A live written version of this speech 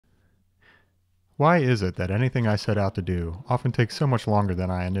Why is it that anything I set out to do often takes so much longer than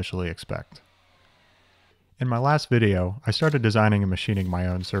I initially expect? In my last video, I started designing and machining my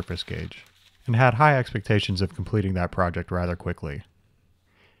own surface gauge, and had high expectations of completing that project rather quickly.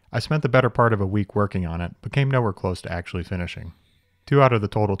 I spent the better part of a week working on it, but came nowhere close to actually finishing. 2 out of the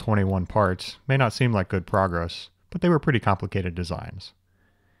total 21 parts may not seem like good progress, but they were pretty complicated designs.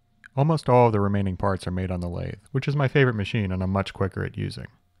 Almost all of the remaining parts are made on the lathe, which is my favorite machine and I'm much quicker at using.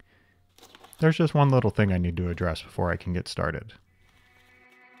 There's just one little thing I need to address before I can get started.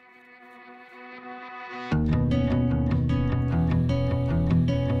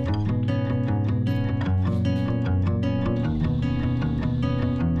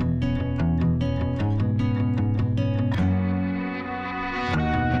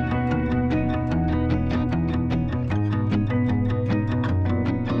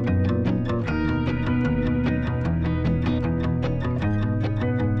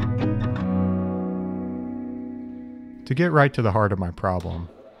 To get right to the heart of my problem,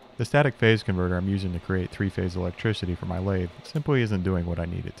 the static phase converter I'm using to create 3-phase electricity for my lathe simply isn't doing what I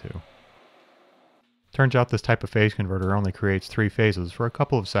need it to. Turns out this type of phase converter only creates 3 phases for a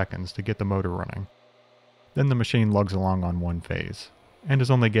couple of seconds to get the motor running. Then the machine lugs along on 1 phase, and is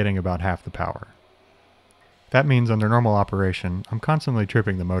only getting about half the power. That means under normal operation, I'm constantly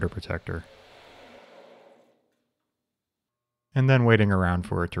tripping the motor protector, and then waiting around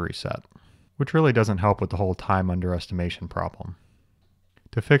for it to reset, which really doesn't help with the whole time underestimation problem.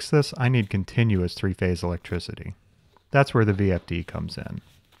 To fix this, I need continuous 3-phase electricity. That's where the VFD comes in.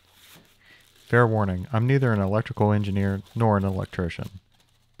 Fair warning, I'm neither an electrical engineer nor an electrician,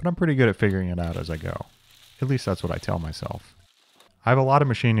 but I'm pretty good at figuring it out as I go. At least that's what I tell myself. I have a lot of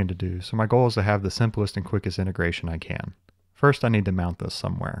machining to do, so my goal is to have the simplest and quickest integration I can. First, I need to mount this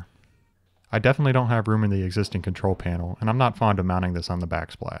somewhere. I definitely don't have room in the existing control panel, and I'm not fond of mounting this on the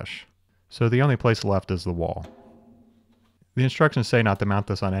backsplash. So the only place left is the wall. The instructions say not to mount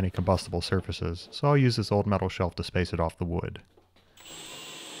this on any combustible surfaces, so I'll use this old metal shelf to space it off the wood.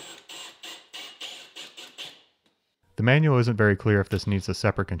 The manual isn't very clear if this needs a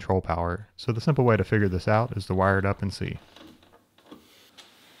separate control power, so the simple way to figure this out is to wire it up and see.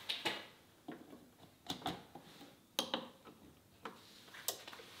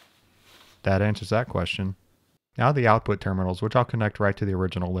 That answers that question. Now the output terminals, which I'll connect right to the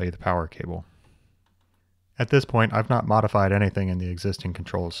original lathe power cable. At this point, I've not modified anything in the existing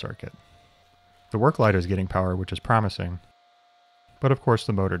controls circuit. The work lighter is getting power, which is promising, but of course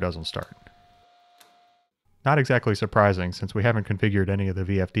the motor doesn't start. Not exactly surprising, since we haven't configured any of the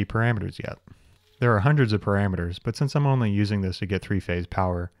VFD parameters yet. There are hundreds of parameters, but since I'm only using this to get 3-phase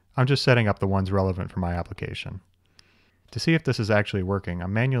power, I'm just setting up the ones relevant for my application. To see if this is actually working,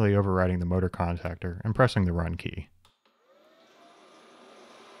 I'm manually overriding the motor contactor and pressing the run key.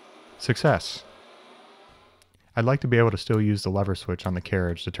 Success! I'd like to be able to still use the lever switch on the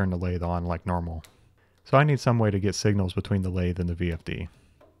carriage to turn the lathe on like normal, so I need some way to get signals between the lathe and the VFD.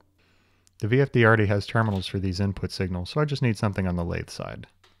 The VFD already has terminals for these input signals, so I just need something on the lathe side.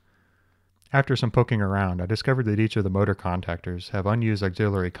 After some poking around, I discovered that each of the motor contactors have unused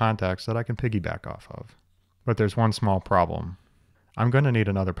auxiliary contacts that I can piggyback off of. But there's one small problem. I'm going to need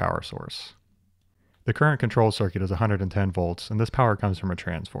another power source. The current control circuit is 110 volts, and this power comes from a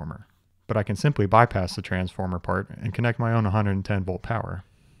transformer. But I can simply bypass the transformer part and connect my own 110 volt power,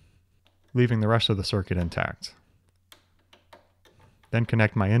 leaving the rest of the circuit intact. Then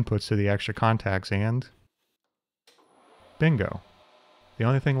connect my inputs to the extra contacts and bingo! The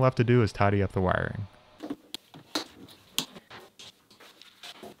only thing left to do is tidy up the wiring.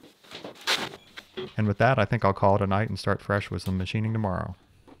 And with that, I think I'll call it a night and start fresh with some machining tomorrow.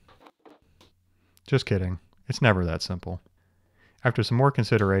 Just kidding. It's never that simple. After some more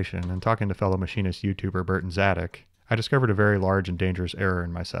consideration and talking to fellow machinist YouTuber Burton Zadek, I discovered a very large and dangerous error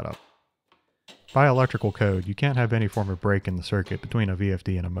in my setup. By electrical code, you can't have any form of break in the circuit between a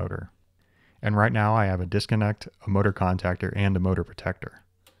VFD and a motor. And right now I have a disconnect, a motor contactor, and a motor protector.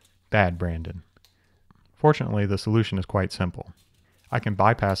 Bad, Brandon. Fortunately, the solution is quite simple. I can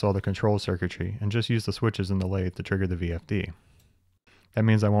bypass all the control circuitry and just use the switches in the lathe to trigger the VFD. That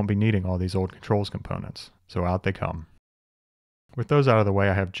means I won't be needing all these old controls components, so out they come. With those out of the way,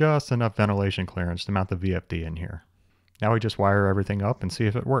 I have just enough ventilation clearance to mount the VFD in here. Now we just wire everything up and see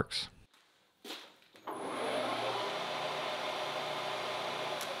if it works.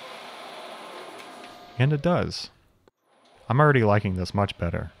 And it does. I'm already liking this much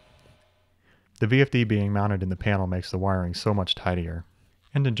better. The VFD being mounted in the panel makes the wiring so much tidier,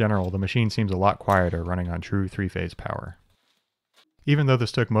 and in general the machine seems a lot quieter running on true 3-phase power. Even though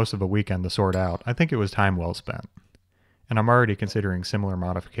this took most of a weekend to sort out, I think it was time well spent. and I'm already considering similar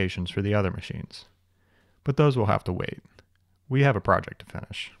modifications for the other machines. But those will have to wait. We have a project to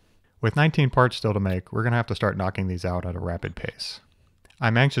finish. With 19 parts still to make, we're going to have to start knocking these out at a rapid pace.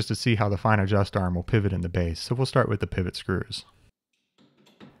 I'm anxious to see how the fine adjust arm will pivot in the base, so we'll start with the pivot screws.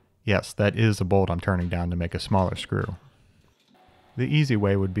 Yes, that is a bolt I'm turning down to make a smaller screw. The easy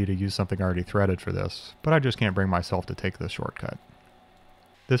way would be to use something already threaded for this, but I just can't bring myself to take this shortcut.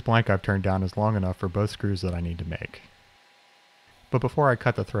 This blank I've turned down is long enough for both screws that I need to make. But before I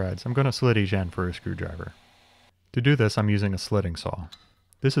cut the threads, I'm going to slit each end for a screwdriver. To do this, I'm using a slitting saw.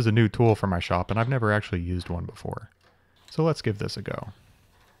 This is a new tool for my shop and I've never actually used one before. So let's give this a go.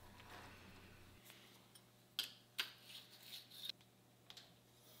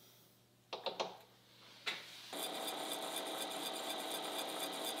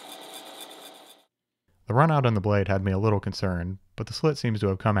 The run out on the blade had me a little concerned, but the slit seems to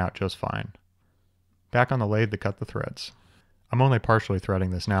have come out just fine. Back on the lathe to cut the threads. I'm only partially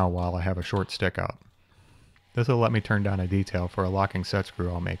threading this now while I have a short stick out. This will let me turn down a detail for a locking set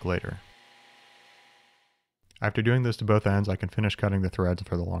screw I'll make later. After doing this to both ends, I can finish cutting the threads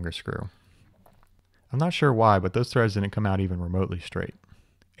for the longer screw. I'm not sure why, but those threads didn't come out even remotely straight.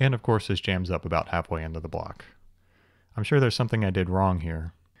 And of course this jams up about halfway into the block. I'm sure there's something I did wrong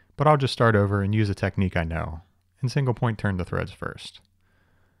here, but I'll just start over and use a technique I know, and single point turn the threads first.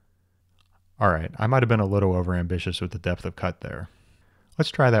 Alright, I might have been a little over ambitious with the depth of cut there. Let's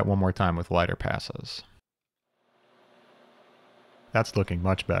try that one more time with lighter passes. That's looking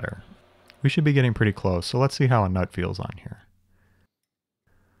much better. We should be getting pretty close, so let's see how a nut feels on here.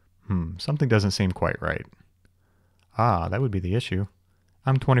 Something doesn't seem quite right. Ah, that would be the issue.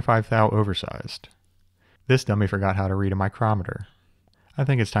 I'm 25 thou oversized. This dummy forgot how to read a micrometer. I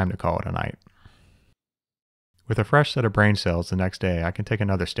think it's time to call it a night. With a fresh set of brain cells the next day, I can take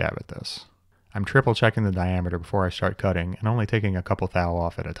another stab at this. I'm triple checking the diameter before I start cutting and only taking a couple thou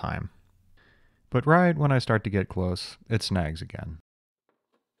off at a time. But right when I start to get close, it snags again.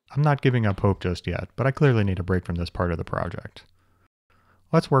 I'm not giving up hope just yet, but I clearly need a break from this part of the project.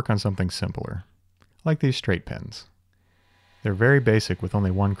 Let's work on something simpler, like these straight pins. They're very basic with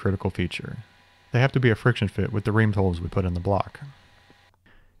only one critical feature. They have to be a friction fit with the reamed holes we put in the block.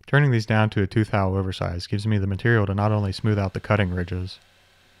 Turning these down to a 2 thou oversize gives me the material to not only smooth out the cutting ridges,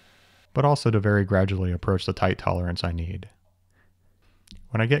 but also to very gradually approach the tight tolerance I need.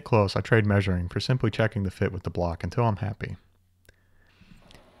 When I get close, I trade measuring for simply checking the fit with the block until I'm happy.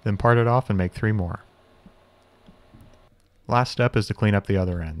 Then part it off and make 3 more. Last step is to clean up the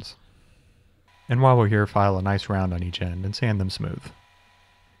other ends. And while we're here, file a nice round on each end and sand them smooth.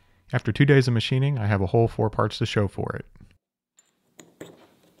 After 2 days of machining, I have a whole 4 parts to show for it.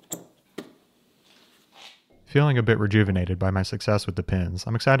 Feeling a bit rejuvenated by my success with the pins,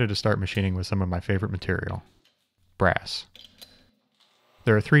 I'm excited to start machining with some of my favorite material, brass.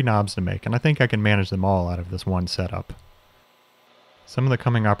 There are 3 knobs to make, and I think I can manage them all out of this one setup. Some of the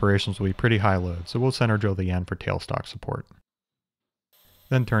coming operations will be pretty high load, so we'll center drill the end for tailstock support.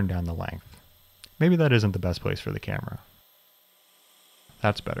 Then turn down the length. Maybe that isn't the best place for the camera.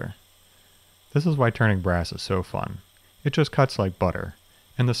 That's better. This is why turning brass is so fun. It just cuts like butter,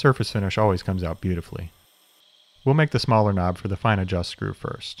 and the surface finish always comes out beautifully. We'll make the smaller knob for the fine adjust screw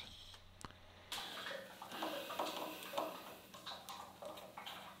first.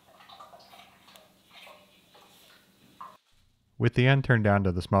 With the end turned down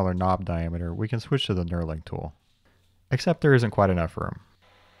to the smaller knob diameter, we can switch to the knurling tool. Except there isn't quite enough room.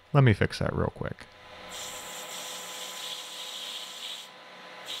 Let me fix that real quick.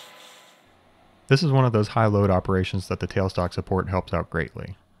 This is one of those high load operations that the tailstock support helps out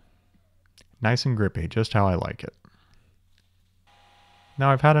greatly. Nice and grippy, just how I like it. Now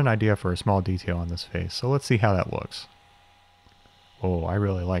I've had an idea for a small detail on this face, so let's see how that looks. Oh, I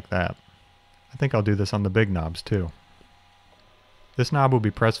really like that. I think I'll do this on the big knobs too. This knob will be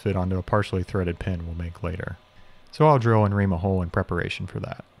press fit onto a partially threaded pin we'll make later, so I'll drill and ream a hole in preparation for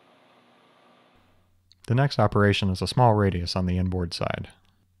that. The next operation is a small radius on the inboard side.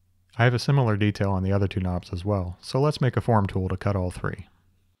 I have a similar detail on the other 2 knobs as well, so let's make a form tool to cut all 3.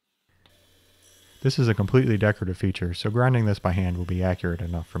 This is a completely decorative feature, so grinding this by hand will be accurate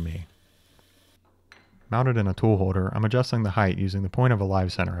enough for me. Mounted in a tool holder, I'm adjusting the height using the point of a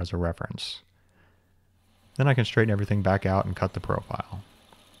live center as a reference. Then I can straighten everything back out and cut the profile.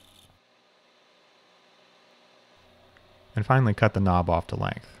 And finally cut the knob off to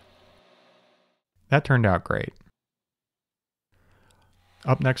length. That turned out great.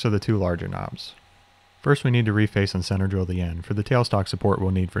 Up next are the 2 larger knobs. First we need to reface and center drill the end for the tailstock support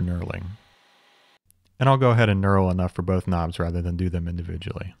we'll need for knurling. And I'll go ahead and knurl enough for both knobs rather than do them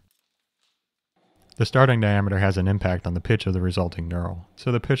individually. The starting diameter has an impact on the pitch of the resulting knurl,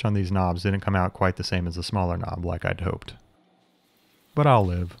 so the pitch on these knobs didn't come out quite the same as the smaller knob like I'd hoped. But I'll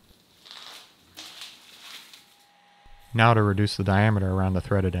live. Now to reduce the diameter around the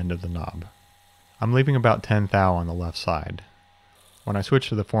threaded end of the knob. I'm leaving about 10 thou on the left side. When I switch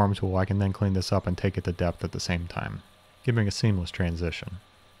to the form tool, I can then clean this up and take it to depth at the same time, giving a seamless transition.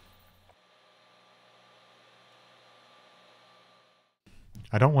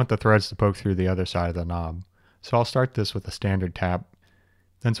 I don't want the threads to poke through the other side of the knob, so I'll start this with a standard tap,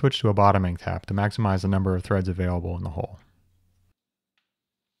 then switch to a bottoming tap to maximize the number of threads available in the hole.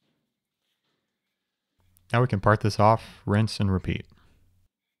 Now we can part this off, rinse, and repeat.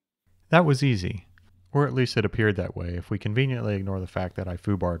 That was easy, or at least it appeared that way if we conveniently ignore the fact that I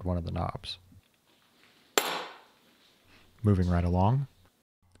foobarred one of the knobs. Moving right along.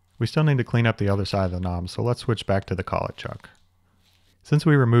 We still need to clean up the other side of the knob, so let's switch back to the collet chuck. Since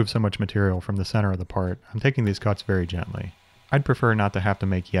we removed so much material from the center of the part, I'm taking these cuts very gently. I'd prefer not to have to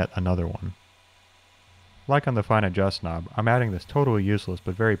make yet another one. Like on the fine adjust knob, I'm adding this totally useless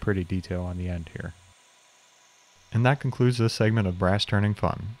but very pretty detail on the end here. And that concludes this segment of brass turning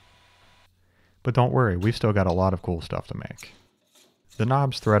fun. But don't worry, we've still got a lot of cool stuff to make. The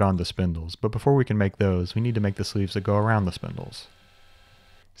knobs thread onto spindles, but before we can make those, we need to make the sleeves that go around the spindles.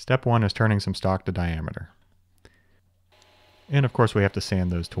 Step 1 is turning some stock to diameter. And of course we have to sand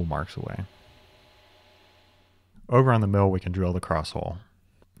those tool marks away. Over on the mill we can drill the cross hole.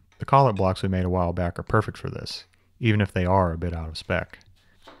 The collet blocks we made a while back are perfect for this, even if they are a bit out of spec.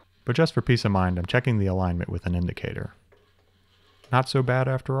 But just for peace of mind, I'm checking the alignment with an indicator. Not so bad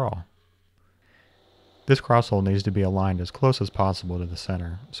after all. This cross hole needs to be aligned as close as possible to the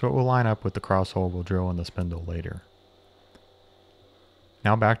center, so it will line up with the cross hole we'll drill in the spindle later.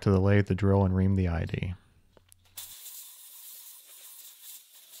 Now back to the lathe to drill and ream the ID.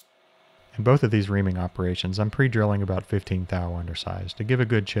 In both of these reaming operations, I'm pre-drilling about 15 thou undersize to give a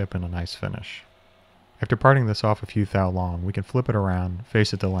good chip and a nice finish. After parting this off a few thou long, we can flip it around,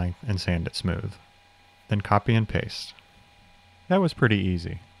 face it to length, and sand it smooth. Then copy and paste. That was pretty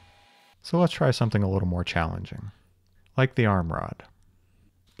easy. So let's try something a little more challenging, like the arm rod.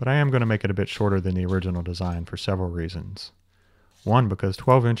 But I am going to make it a bit shorter than the original design for several reasons. 1, because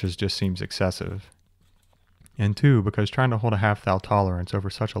 12 inches just seems excessive. And 2, because trying to hold a half thou tolerance over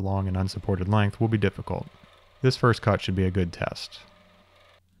such a long and unsupported length will be difficult. This first cut should be a good test.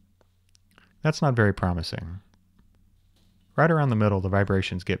 That's not very promising. Right around the middle, the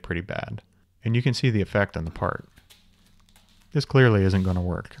vibrations get pretty bad, and you can see the effect on the part. This clearly isn't going to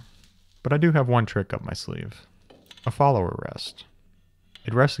work. But I do have one trick up my sleeve. A follower rest.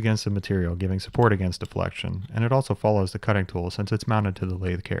 It rests against the material, giving support against deflection, and it also follows the cutting tool since it's mounted to the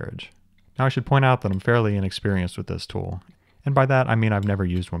lathe carriage. Now I should point out that I'm fairly inexperienced with this tool, and by that I mean I've never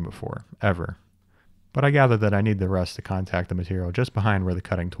used one before, ever. But I gather that I need the rest to contact the material just behind where the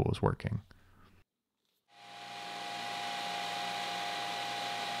cutting tool is working.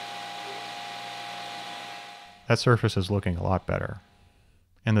 That surface is looking a lot better,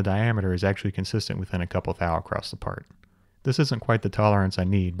 and the diameter is actually consistent within a couple thou across the part. This isn't quite the tolerance I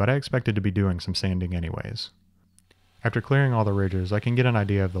need, but I expected to be doing some sanding anyways. After clearing all the ridges, I can get an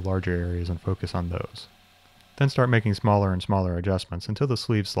idea of the larger areas and focus on those. Then start making smaller and smaller adjustments until the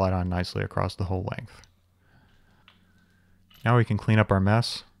sleeves slide on nicely across the whole length. Now we can clean up our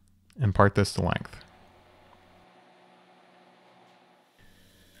mess and part this to length.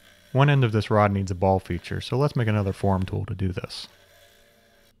 One end of this rod needs a ball feature, so let's make another form tool to do this.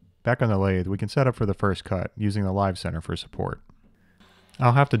 Back on the lathe, we can set up for the first cut, using the live center for support.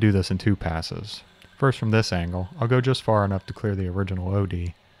 I'll have to do this in 2 passes. First from this angle, I'll go just far enough to clear the original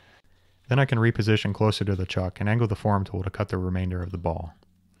OD. Then I can reposition closer to the chuck and angle the form tool to cut the remainder of the ball.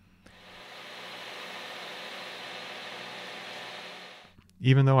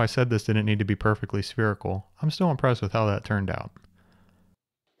 Even though I said this didn't need to be perfectly spherical, I'm still impressed with how that turned out.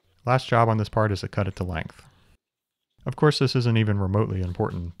 Last job on this part is to cut it to length. Of course this isn't even remotely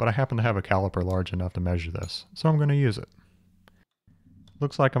important, but I happen to have a caliper large enough to measure this, so I'm going to use it.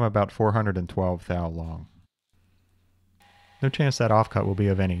 Looks like I'm about 412 thou long. No chance that offcut will be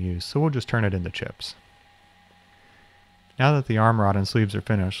of any use, so we'll just turn it into chips. Now that the arm rod and sleeves are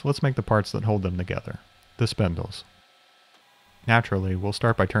finished, let's make the parts that hold them together, the spindles. Naturally, we'll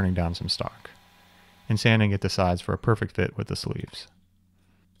start by turning down some stock, and sanding at the sides for a perfect fit with the sleeves.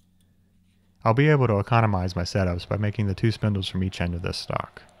 I'll be able to economize my setups by making the 2 spindles from each end of this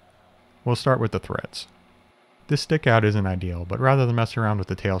stock. We'll start with the threads. This stick out isn't ideal, but rather than mess around with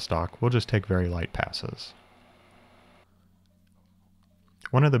the tailstock, we'll just take very light passes.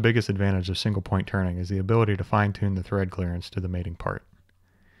 One of the biggest advantages of single point turning is the ability to fine-tune the thread clearance to the mating part.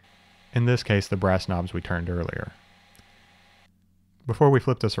 In this case, the brass knobs we turned earlier. Before we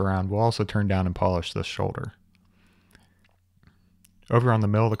flip this around, we'll also turn down and polish this shoulder. Over on the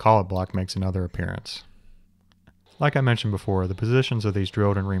mill, the collet block makes another appearance. Like I mentioned before, the positions of these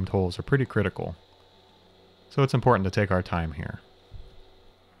drilled and reamed holes are pretty critical, so it's important to take our time here.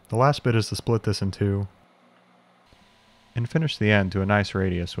 The last bit is to split this in two and finish the end to a nice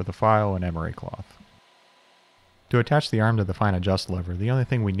radius with a file and emery cloth. To attach the arm to the fine adjust lever, the only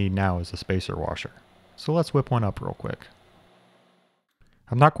thing we need now is a spacer washer, so let's whip one up real quick.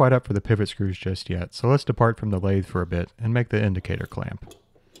 I'm not quite up for the pivot screws just yet, so let's depart from the lathe for a bit and make the indicator clamp.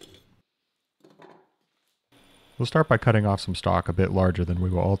 We'll start by cutting off some stock a bit larger than we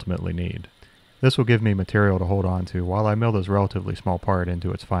will ultimately need. This will give me material to hold on to while I mill this relatively small part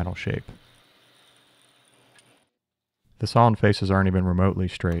into its final shape. The sawn faces aren't even remotely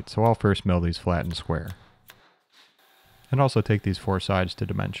straight, so I'll first mill these flat and square. And also take these four sides to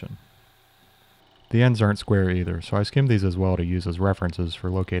dimension. The ends aren't square either, so I skimmed these as well to use as references for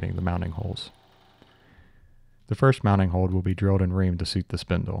locating the mounting holes. The first mounting hole will be drilled and reamed to suit the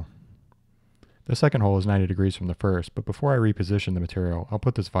spindle. The second hole is 90 degrees from the first, but before I reposition the material, I'll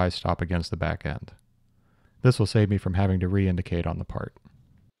put this vise stop against the back end. This will save me from having to re-indicate on the part.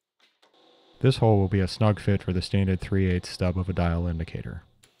 This hole will be a snug fit for the standard 3/8 stub of a dial indicator.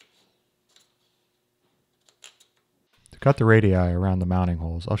 To cut the radii around the mounting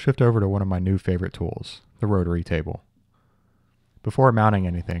holes, I'll shift over to one of my new favorite tools, the rotary table. Before mounting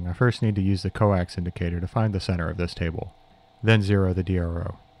anything, I first need to use the coax indicator to find the center of this table, then zero the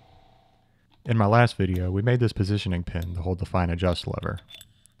DRO. In my last video, we made this positioning pin to hold the fine adjust lever,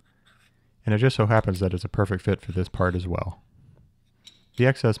 and it just so happens that it's a perfect fit for this part as well. The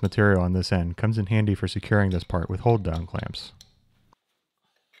excess material on this end comes in handy for securing this part with hold down clamps.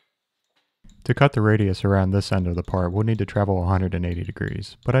 To cut the radius around this end of the part, we'll need to travel 180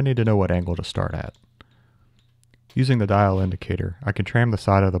 degrees, but I need to know what angle to start at. Using the dial indicator, I can tram the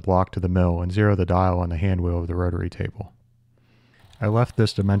side of the block to the mill and zero the dial on the hand wheel of the rotary table. I left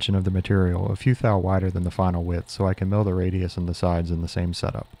this dimension of the material a few thou wider than the final width so I can mill the radius and the sides in the same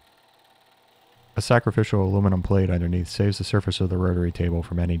setup. A sacrificial aluminum plate underneath saves the surface of the rotary table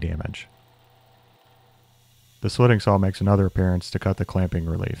from any damage. The slitting saw makes another appearance to cut the clamping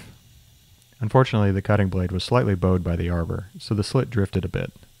relief. Unfortunately, the cutting blade was slightly bowed by the arbor, so the slit drifted a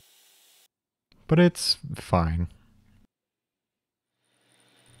bit. But it's fine.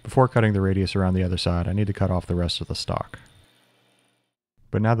 Before cutting the radius around the other side, I need to cut off the rest of the stock.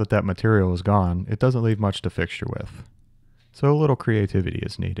 But now that that material is gone, it doesn't leave much to fixture with. So a little creativity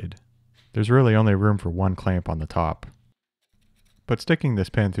is needed. There's really only room for one clamp on the top. But sticking this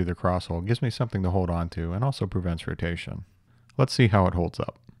pin through the crosshole gives me something to hold on to and also prevents rotation. Let's see how it holds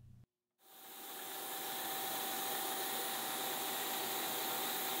up.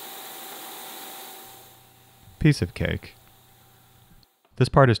 Piece of cake. This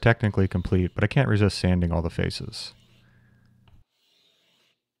part is technically complete, but I can't resist sanding all the faces.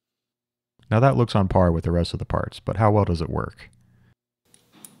 Now that looks on par with the rest of the parts, but how well does it work?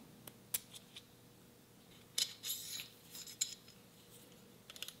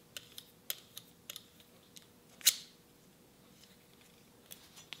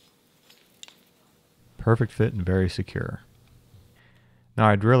 Perfect fit and very secure. Now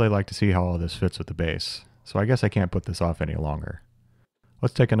I'd really like to see how all this fits with the base, so I guess I can't put this off any longer.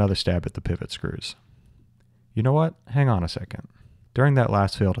 Let's take another stab at the pivot screws. You know what? Hang on a second. During that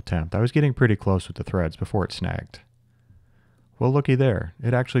last failed attempt, I was getting pretty close with the threads before it snagged. Well, looky there.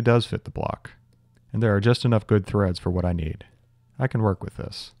 It actually does fit the block. And there are just enough good threads for what I need. I can work with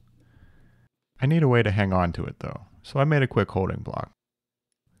this. I need a way to hang on to it though, so I made a quick holding block.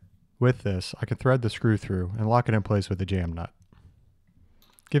 With this, I can thread the screw through and lock it in place with a jam nut,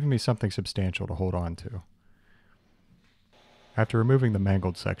 giving me something substantial to hold on to. After removing the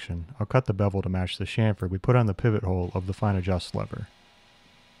mangled section, I'll cut the bevel to match the chamfer we put on the pivot hole of the fine adjust lever.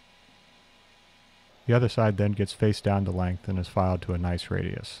 The other side then gets face down to length and is filed to a nice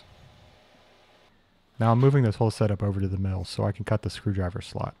radius. Now I'm moving this whole setup over to the mill so I can cut the screwdriver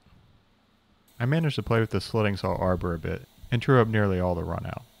slot. I managed to play with the slitting saw arbor a bit and drew up nearly all the run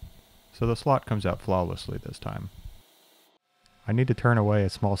out, so the slot comes out flawlessly this time. I need to turn away a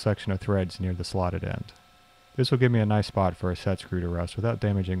small section of threads near the slotted end. This will give me a nice spot for a set screw to rest without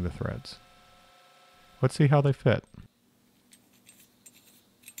damaging the threads. Let's see how they fit.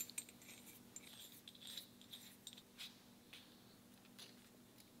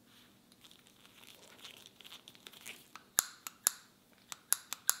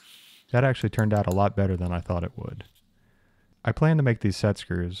 That actually turned out a lot better than I thought it would. I plan to make these set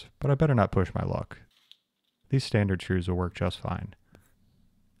screws, but I better not push my luck. These standard screws will work just fine.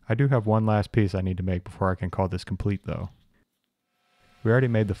 I do have one last piece I need to make before I can call this complete though. We already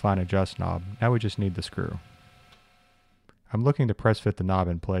made the fine adjust knob, now we just need the screw. I'm looking to press fit the knob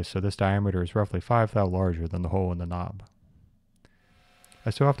in place so this diameter is roughly 5 thou larger than the hole in the knob. I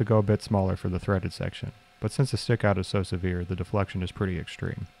still have to go a bit smaller for the threaded section, but since the stick out is so severe, the deflection is pretty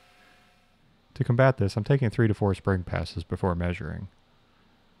extreme. To combat this, I'm taking 3 to 4 spring passes before measuring.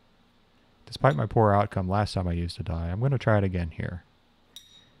 Despite my poor outcome last time I used a die, I'm going to try it again here.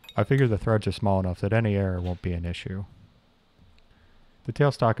 I figure the threads are small enough that any error won't be an issue. The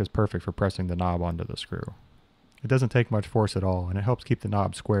tailstock is perfect for pressing the knob onto the screw. It doesn't take much force at all, and it helps keep the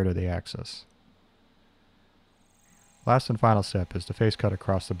knob square to the axis. Last and final step is to face cut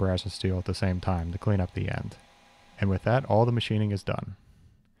across the brass and steel at the same time to clean up the end. And with that, all the machining is done.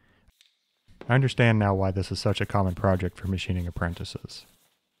 I understand now why this is such a common project for machining apprentices.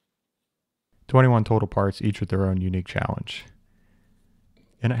 21 total parts, each with their own unique challenge.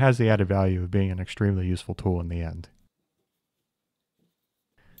 And it has the added value of being an extremely useful tool in the end.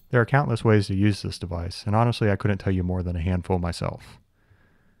 There are countless ways to use this device, and honestly I couldn't tell you more than a handful myself.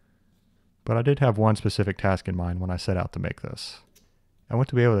 But I did have one specific task in mind when I set out to make this. I want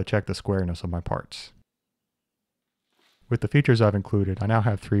to be able to check the squareness of my parts. With the features I've included, I now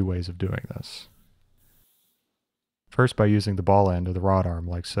have 3 ways of doing this. First, by using the ball end of the rod arm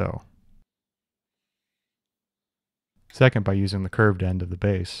like so. Second, by using the curved end of the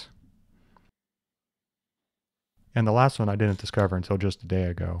base. And the last one I didn't discover until just a day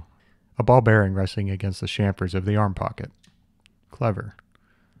ago. A ball bearing resting against the chamfers of the arm pocket. Clever.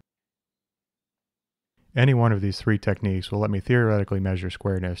 Any one of these 3 techniques will let me theoretically measure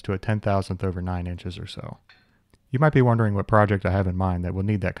squareness to a 10,000th over 9 inches or so. You might be wondering what project I have in mind that will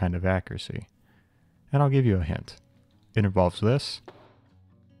need that kind of accuracy. And I'll give you a hint. It involves this,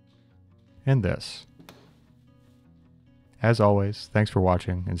 and this. As always, thanks for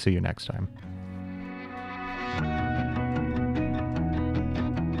watching, and see you next time.